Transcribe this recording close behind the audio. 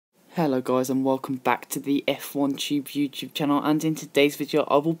Hello guys and welcome back to the F1 Tube YouTube channel, and in today's video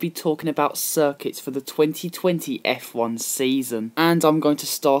I will be talking about circuits for the 2020 F1 season. And I'm going to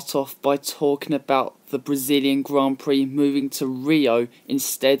start off by talking about the Brazilian Grand Prix moving to Rio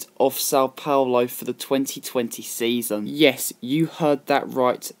instead of Sao Paulo for the 2020 season. Yes, you heard that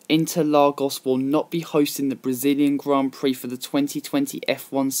right. Interlagos will not be hosting the Brazilian Grand Prix for the 2020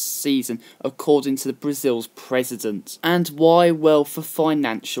 F1 season, according to Brazil's president. And why? Well, for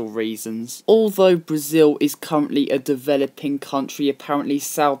financial reasons. Although Brazil is currently a developing country, apparently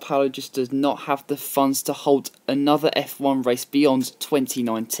Sao Paulo just does not have the funds to hold another F1 race beyond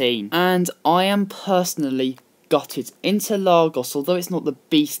 2019. And I am personally gutted. Interlagos, although it's not the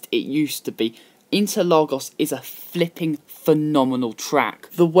beast it used to be, Interlagos is a flipping phenomenal track.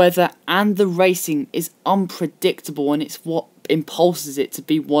 The weather and the racing is unpredictable, and it's what impulses it to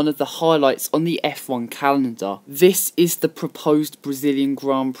be one of the highlights on the F1 calendar. This is the proposed Brazilian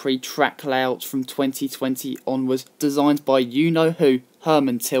Grand Prix track layout from 2020 onwards, designed by you-know-who,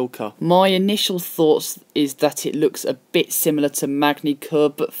 Herman Tilke. My initial thoughts is that it looks a bit similar to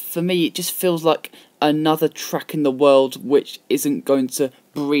Magny-Cours, but for me it just feels like another track in the world which isn't going to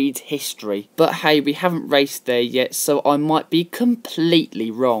breed history. But hey, we haven't raced there yet, so I might be completely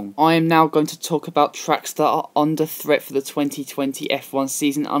wrong. I am now going to talk about tracks that are under threat for the 2020 F1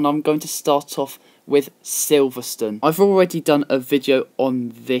 season, and I'm going to start off with Silverstone. I've already done a video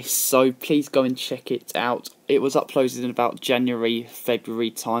on this, so please go and check it out. It was uploaded in about January,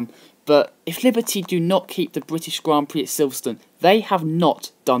 February time. But if Liberty do not keep the British Grand Prix at Silverstone, they have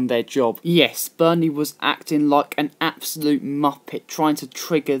not done their job. Yes, Bernie was acting like an absolute muppet, trying to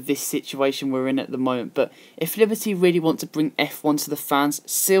trigger this situation we're in at the moment. But if Liberty really want to bring F1 to the fans,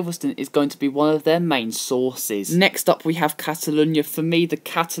 Silverstone is going to be one of their main sources. Next up we have Catalonia. For me, the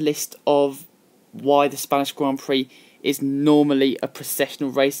catalyst of why the Spanish Grand Prix is normally a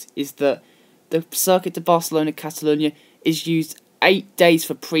processional race is that the Circuit de Barcelona-Catalonia is used 8 days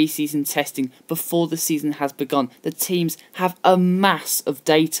for pre-season testing before the season has begun. The teams have a mass of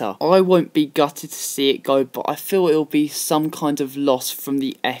data. I won't be gutted to see it go, but I feel it'll be some kind of loss from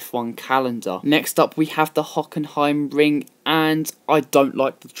the F1 calendar. Next up we have the Hockenheim Ring, and I don't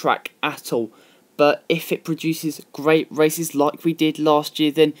like the track at all. But if it produces great races like we did last year,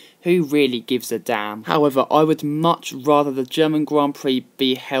 then who really gives a damn? However, I would much rather the German Grand Prix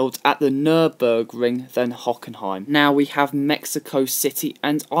be held at the Nürburgring than Hockenheim. Now we have Mexico City,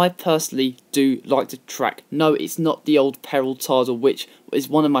 and I personally do like the track. No, it's not the old Peraltada, which is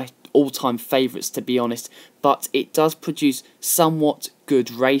one of my all-time favourites, to be honest, but it does produce somewhat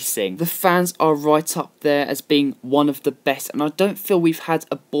good racing. The fans are right up there as being one of the best, and I don't feel we've had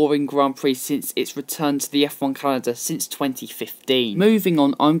a boring Grand Prix since its return to the F1 calendar since 2015. Moving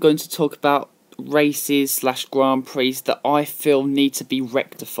on, I'm going to talk about races / Grand Prix that I feel need to be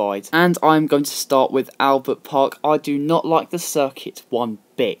rectified, and I'm going to start with Albert Park. I do not like the circuit one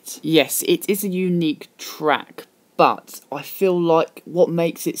bit. Yes, it is a unique track, but I feel like what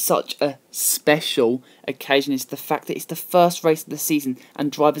makes it such a special occasion is the fact that it's the first race of the season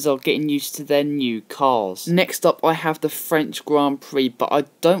and drivers are getting used to their new cars. Next up I have the French Grand Prix, but I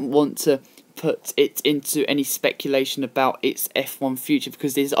don't want to put it into any speculation about its F1 future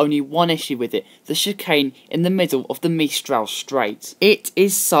because there's only one issue with it: the chicane in the middle of the Mistral Straight. It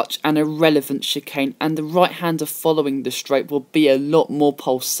is such an irrelevant chicane, and the right-hander following the straight will be a lot more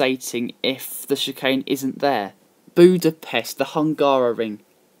pulsating if the chicane isn't there. Budapest, the Hungaroring.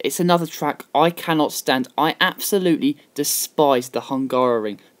 It's another track I cannot stand. I absolutely despise the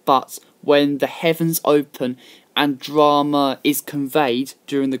Hungaroring, but when the heavens open and drama is conveyed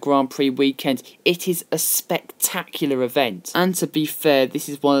during the Grand Prix weekend, it is a spectacular event. And to be fair, this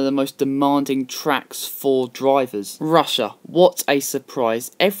is one of the most demanding tracks for drivers. Russia, what a surprise.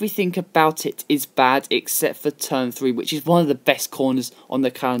 Everything about it is bad except for turn 3, which is one of the best corners on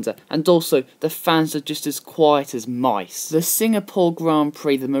the calendar, and also the fans are just as quiet as mice. The Singapore Grand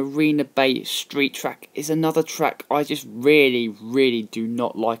Prix, the Marina Bay street track, is another track I just really do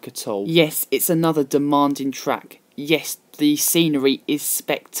not like at all. Yes, it's another demanding track. Yes, the scenery is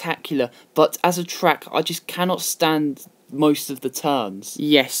spectacular, but as a track I just cannot stand most of the turns.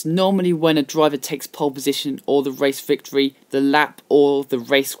 Yes, normally when a driver takes pole position or the race victory, the lap or the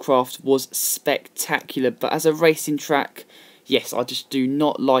racecraft was spectacular, but as a racing track, yes, I just do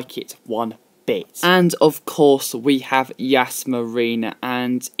not like it one bit. And of course we have Yas Marina,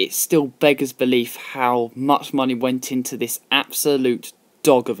 and it still beggars belief how much money went into this absolute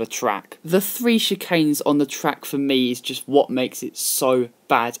dog of a track. The 3 chicanes on the track for me is just what makes it so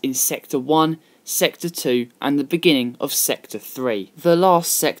bad in Sector 1, Sector 2 and the beginning of Sector 3. The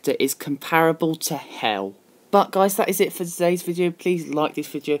last sector is comparable to hell. But guys, that is it for today's video. Please like this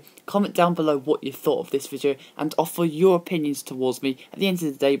video, comment down below what you thought of this video, and offer your opinions towards me. At the end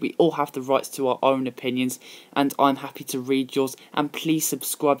of the day, we all have the rights to our own opinions, and I'm happy to read yours. And please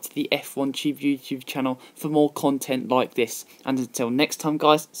subscribe to the F1 Tube YouTube channel for more content like this. And until next time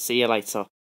guys, see you later.